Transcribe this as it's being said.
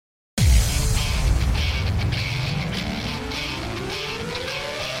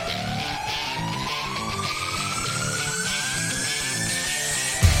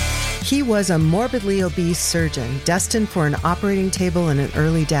He was a morbidly obese surgeon destined for an operating table and an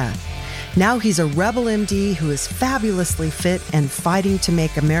early death. Now he's a rebel MD who is fabulously fit and fighting to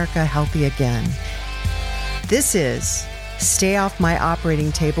make America healthy again. This is Stay Off My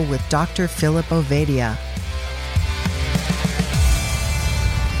Operating Table with Dr. Philip Ovadia.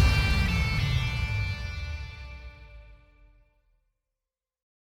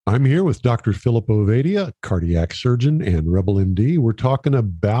 I'm here with Dr. Philip Ovadia, cardiac surgeon and Rebel MD. We're talking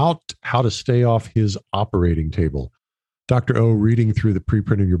about how to stay off his operating table. Dr. O, reading through the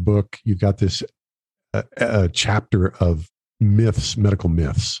preprint of your book, you've got this chapter of myths, medical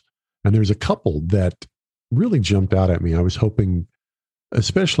myths. And there's a couple that really jumped out at me. I was hoping,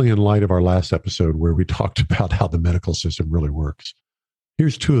 especially in light of our last episode where we talked about how the medical system really works.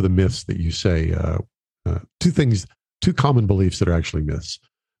 Here's two of the myths that you say, two common beliefs that are actually myths.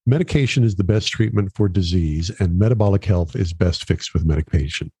 Medication is the best treatment for disease, and metabolic health is best fixed with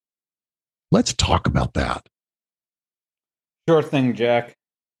medication. Let's talk about that. Sure thing, Jack.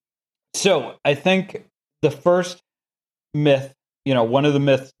 So I think the first myth, one of the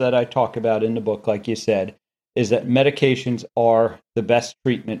myths that I talk about in the book, like you said, is that medications are the best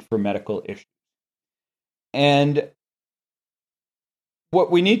treatment for medical issues. And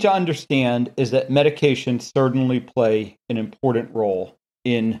what we need to understand is that medications certainly play an important role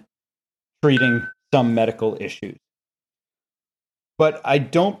in treating some medical issues. But I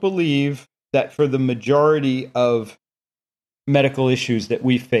don't believe that for the majority of medical issues that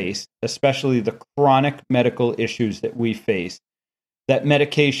we face, especially the chronic medical issues that we face, that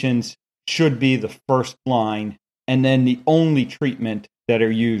medications should be the first line and then the only treatment that are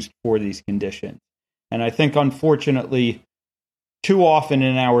used for these conditions. And I think, unfortunately, too often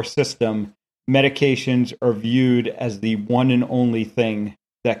in our system, medications are viewed as the one and only thing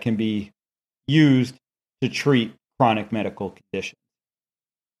that can be used to treat chronic medical conditions.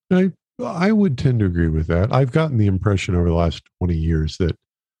 I would tend to agree with that. I've gotten the impression over the last 20 years that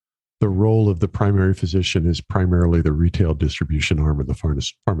the role of the primary physician is primarily the retail distribution arm of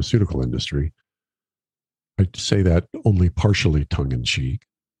the pharmaceutical industry. I say that only partially tongue-in-cheek.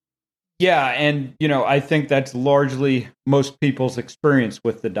 Yeah, and I think that's largely most people's experience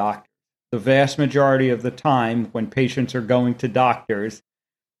with the doctor. The vast majority of the time when patients are going to doctors,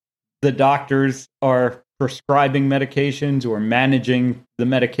 the doctors are prescribing medications or managing the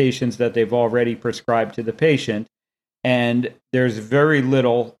medications that they've already prescribed to the patient. And there's very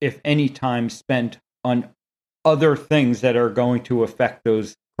little, if any, time spent on other things that are going to affect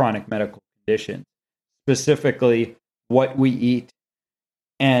those chronic medical conditions, specifically what we eat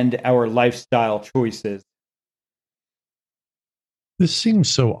and our lifestyle choices. This seems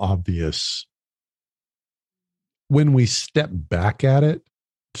so obvious when we step back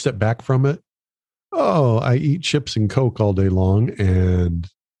from it. Oh, I eat chips and Coke all day long, and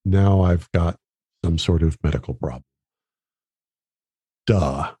now I've got some sort of medical problem.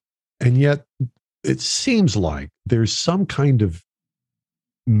 Duh. And yet it seems like there's some kind of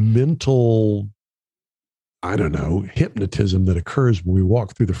mental, hypnotism that occurs when we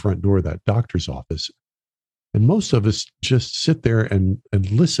walk through the front door of that doctor's office. And most of us just sit there and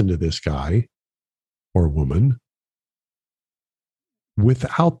listen to this guy or woman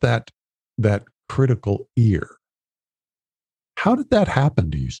without that critical ear. How did that happen,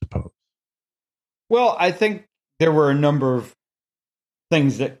 do you suppose? Well, I think there were a number of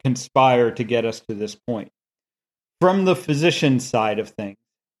things that conspire to get us to this point. From the physician side of things,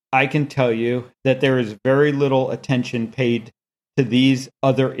 I can tell you that there is very little attention paid to these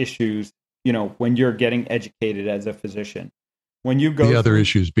other issues, when you're getting educated as a physician. When you go the other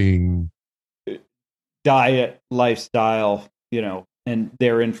issues being diet, lifestyle, and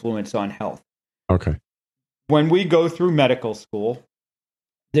their influence on health. Okay. When we go through medical school,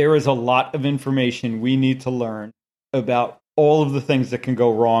 there is a lot of information we need to learn about all of the things that can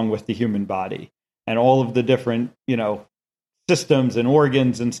go wrong with the human body and all of the different, systems and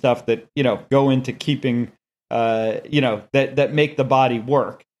organs and stuff that, go into keeping, that make the body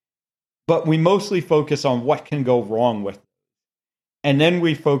work. But we mostly focus on what can go wrong with it. And then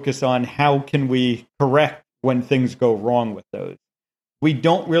we focus on how can we correct when things go wrong with those. We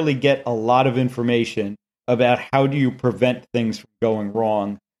don't really get a lot of information about how do you prevent things from going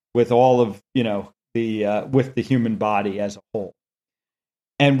wrong with all of, with the human body as a whole.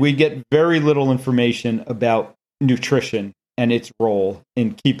 And we get very little information about nutrition and its role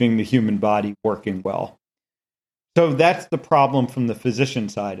in keeping the human body working well. So that's the problem from the physician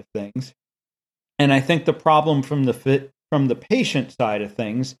side of things. And I think the problem from the patient side of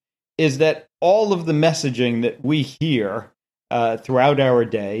things is that all of the messaging that we hear throughout our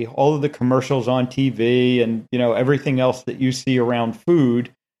day, all of the commercials on TV and everything else that you see around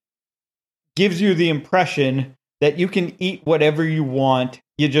food gives you the impression that you can eat whatever you want.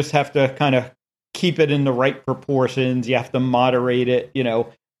 You just have to kind of keep it in the right proportions. You have to moderate it,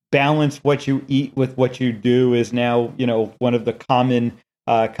 balance what you eat with what you do is now, one of the common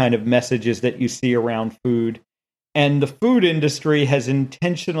kind of messages that you see around food. And the food industry has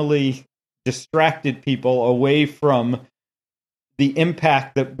intentionally distracted people away from the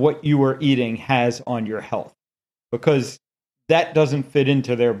impact that what you are eating has on your health, because that doesn't fit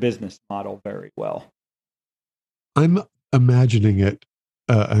into their business model very well. I'm imagining it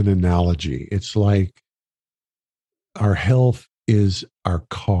an analogy. It's like our health is our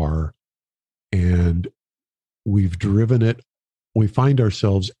car, and we've driven it. We find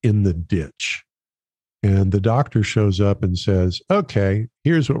ourselves in the ditch, and the doctor shows up and says, okay,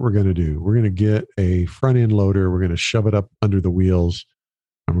 here's what we're going to do. We're going to get a front end loader. We're going to shove it up under the wheels,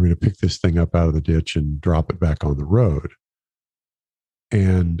 and we're going to pick this thing up out of the ditch and drop it back on the road.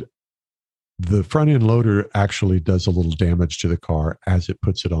 And the front end loader actually does a little damage to the car as it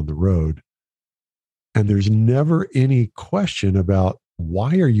puts it on the road. And there's never any question about,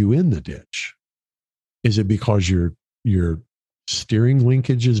 why are you in the ditch? Is it because your steering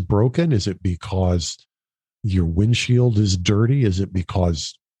linkage is broken? Is it because your windshield is dirty? Is it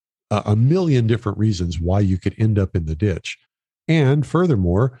because a million different reasons why you could end up in the ditch? And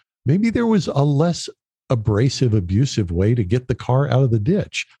furthermore, maybe there was a less abrasive, abusive way to get the car out of the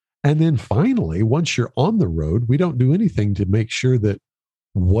ditch. And then finally, once you're on the road, we don't do anything to make sure that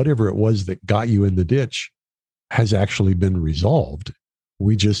whatever it was that got you in the ditch has actually been resolved.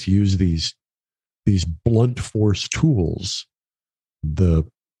 We just use these blunt force tools, the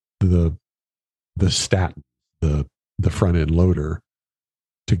statin, the front end loader,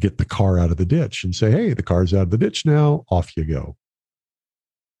 to get the car out of the ditch and say, hey, the car's out of the ditch now, off you go.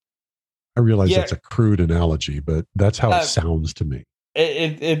 I realize that's a crude analogy, but that's how it sounds to me.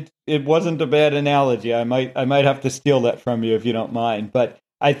 It wasn't a bad analogy. I might have to steal that from you if you don't mind, but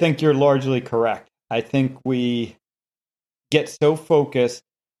I think you're largely correct. I think we get so focused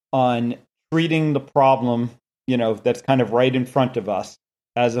on treating the problem, that's kind of right in front of us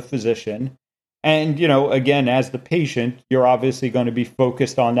as a physician. And, again, as the patient, you're obviously going to be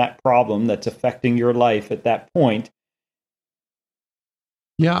focused on that problem that's affecting your life at that point.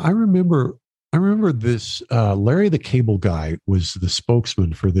 Yeah, I remember this. Larry the Cable Guy was the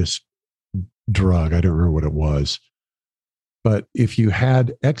spokesman for this drug. I don't remember what it was. But if you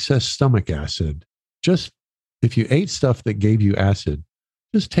had excess stomach acid, just if you ate stuff that gave you acid,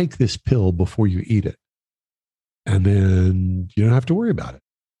 just take this pill before you eat it. And then you don't have to worry about it.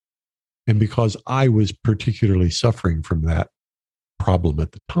 And because I was particularly suffering from that problem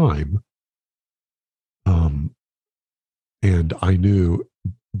at the time, and I knew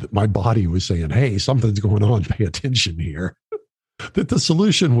that my body was saying, hey, something's going on, pay attention here, that the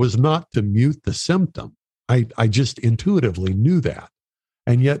solution was not to mute the symptom. I just intuitively knew that.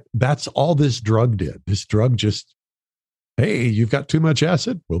 And yet that's all this drug did. This drug just, hey, you've got too much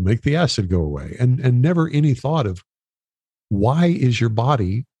acid, we'll make the acid go away. And never any thought of, why is your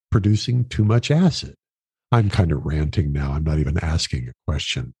body producing too much acid? I'm kind of ranting now. I'm not even asking a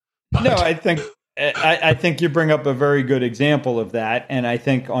question. But no, I think you bring up a very good example of that. And I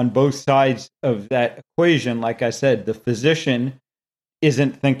think on both sides of that equation, like I said, the physician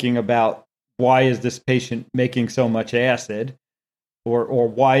isn't thinking about, why is this patient making so much acid? Or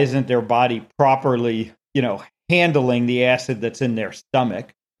why isn't their body properly, handling the acid that's in their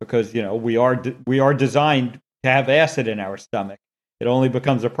stomach? Because, we are designed to have acid in our stomach. It only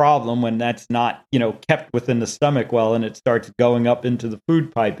becomes a problem when that's not, kept within the stomach well, and it starts going up into the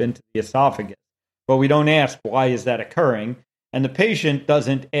food pipe, into the esophagus. But we don't ask, why is that occurring? And the patient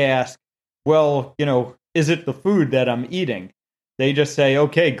doesn't ask, well, is it the food that I'm eating? They just say,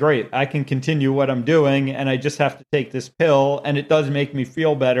 okay, great, I can continue what I'm doing, and I just have to take this pill, and it does make me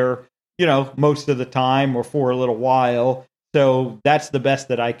feel better, most of the time or for a little while. So that's the best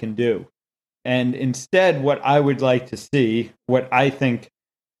that I can do. And instead, what I would like to see, what I think,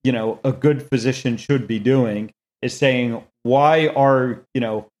 a good physician should be doing is saying, why are,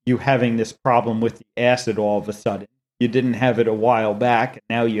 you having this problem with the acid all of a sudden? You didn't have it a while back, and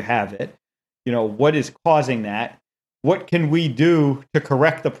now you have it. What is causing that? What can we do to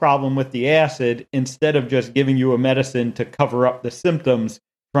correct the problem with the acid instead of just giving you a medicine to cover up the symptoms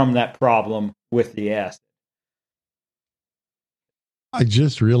from that problem with the acid? I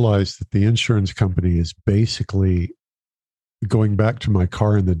just realized that the insurance company is basically, going back to my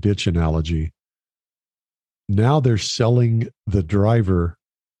car in the ditch analogy, now they're selling the driver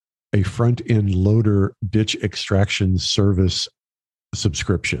a front end loader ditch extraction service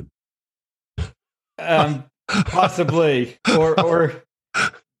subscription. Possibly, or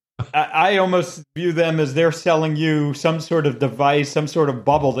I almost view them as they're selling you some sort of device, some sort of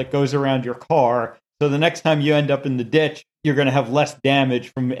bubble that goes around your car. So the next time you end up in the ditch, you're going to have less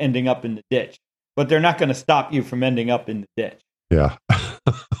damage from ending up in the ditch. But they're not going to stop you from ending up in the ditch. Yeah.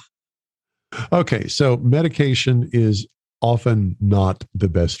 Okay. So medication is often not the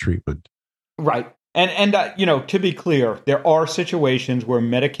best treatment. Right. And to be clear, there are situations where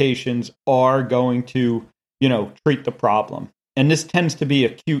medications are going to, treat the problem. And this tends to be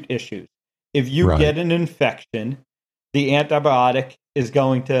acute issues. If you get an infection, the antibiotic is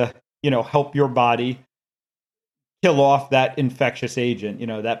going to, help your body kill off that infectious agent,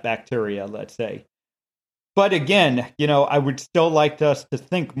 that bacteria, let's say. But again, I would still like us to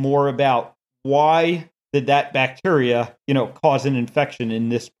think more about why did that bacteria, cause an infection in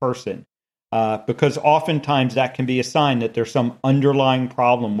this person? Because oftentimes that can be a sign that there's some underlying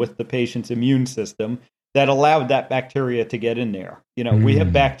problem with the patient's immune system that allowed that bacteria to get in there. We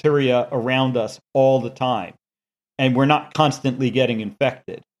have bacteria around us all the time, and we're not constantly getting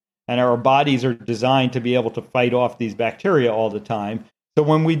infected. And our bodies are designed to be able to fight off these bacteria all the time. So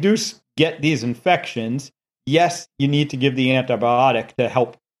when we do get these infections, yes, you need to give the antibiotic to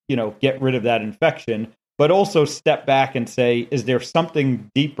help, get rid of that infection, but also step back and say, is there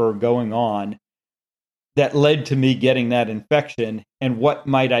something deeper going on that led to me getting that infection? And what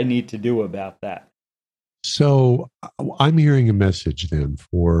might I need to do about that? So I'm hearing a message then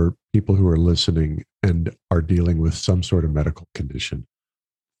for people who are listening and are dealing with some sort of medical condition.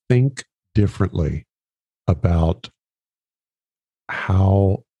 Think differently about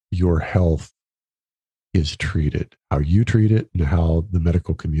how your health is treated, how you treat it, and how the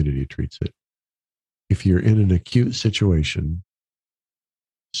medical community treats it. If you're in an acute situation,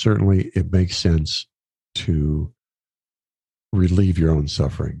 certainly it makes sense to relieve your own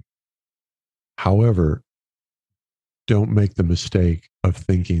suffering. However, don't make the mistake of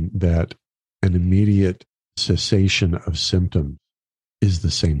thinking that an immediate cessation of symptoms is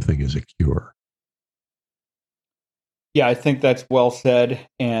the same thing as a cure. Yeah, I think that's well said.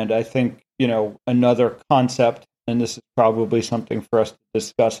 And I think, another concept, and this is probably something for us to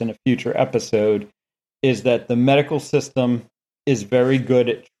discuss in a future episode, is that the medical system is very good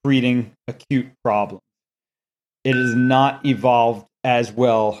at treating acute problems. It is not evolved as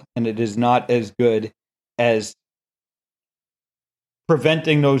well, and it is not as good as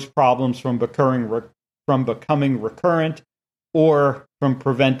preventing those problems from becoming recurrent, or from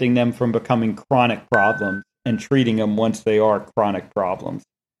preventing them from becoming chronic problems and treating them once they are chronic problems.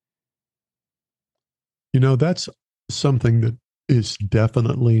 That's something that is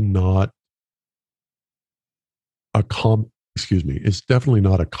definitely not it's definitely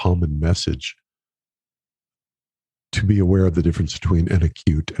not a common message, to be aware of the difference between an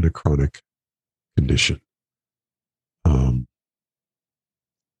acute and a chronic condition.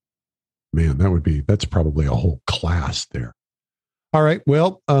 That's probably a whole class there. All right.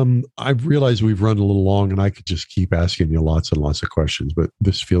 Well, I've realized we've run a little long, and I could just keep asking you lots and lots of questions, but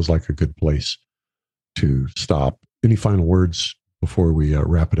this feels like a good place to stop. Any final words before we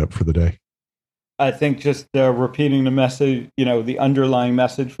wrap it up for the day? I think just repeating the message, the underlying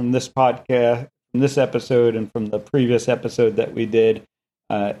message from this podcast, from this episode, and from the previous episode that we did,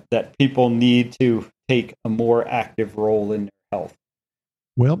 that people need to take a more active role in their health.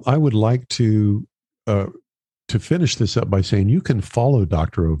 Well, I would like to finish this up by saying you can follow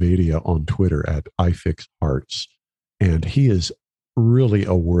Dr. Ovadia on Twitter at iFixHearts, and he is really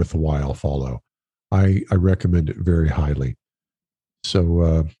a worthwhile follow. I recommend it very highly.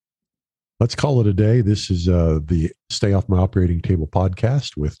 So let's call it a day. This is the Stay Off My Operating Table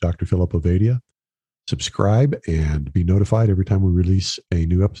podcast with Dr. Philip Ovadia. Subscribe and be notified every time we release a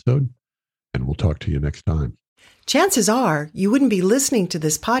new episode, and we'll talk to you next time. Chances are you wouldn't be listening to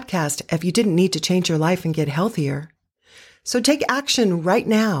this podcast if you didn't need to change your life and get healthier. So take action right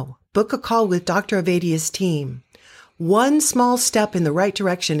now. Book a call with Dr. Ovadia's team. One small step in the right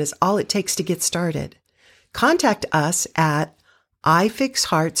direction is all it takes to get started. Contact us at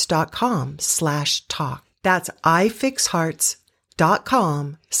ifixhearts.com/talk. That's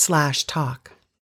ifixhearts.com/talk.